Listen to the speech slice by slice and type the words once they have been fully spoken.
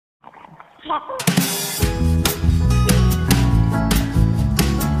A,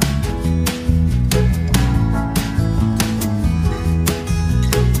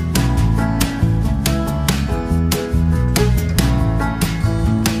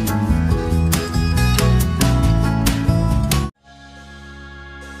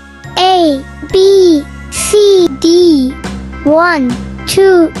 B, C, D. 1,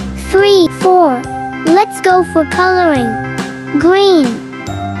 2, 3, 4. Let's go for coloring. Green.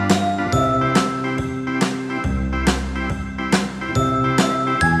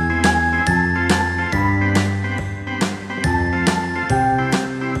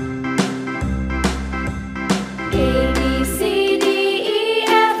 A, B, C, D, E,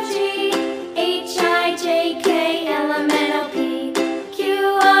 F, G, H, I, J, K, L, M, N, O, P, Q,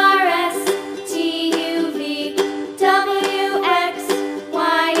 R, S, T, U, V, W, X,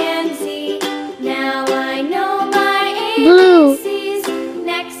 Y, and Z. Now I know my Blue. ABCs.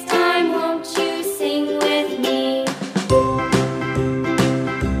 Next time, won't you sing with me?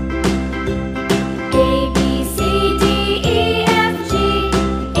 A, B, C, D, E, F, G,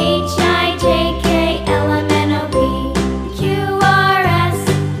 H, I, J, K, L, M, N, O, P, Q, R, S,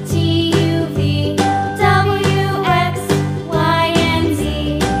 T, U, V, W, X, Y, and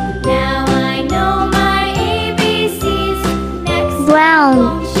Z. Now I know my ABCs. Next Brown.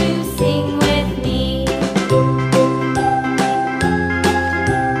 time, won't you sing with me?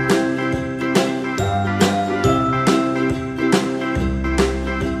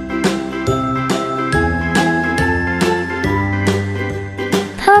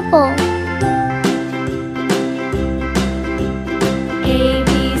 Purple. A,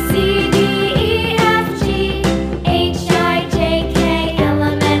 B, C, D, E, F, G, H, I, J, K, L,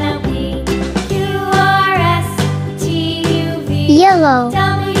 M, N, O, P, Q, R, S, T, U, V, Yellow.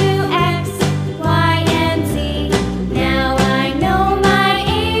 W, X, Y, and Z. Now I know my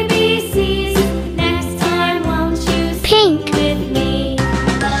ABCs. Next time, won't you sing Pink. with me?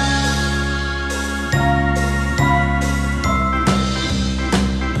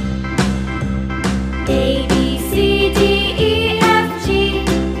 A, B, C, D, E, F, G,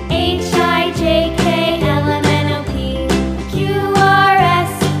 H, I, J, K, L, M, N, O, P, Q, R,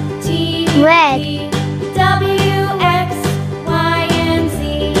 S, T, U, Red. V, W, X, Y, and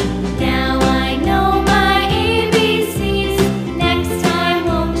Z. Now I know my ABCs. Next time,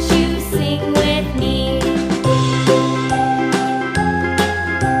 won't you sing with me?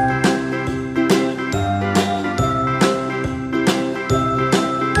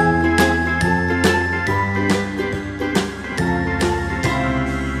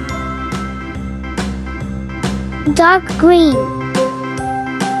 Dark green.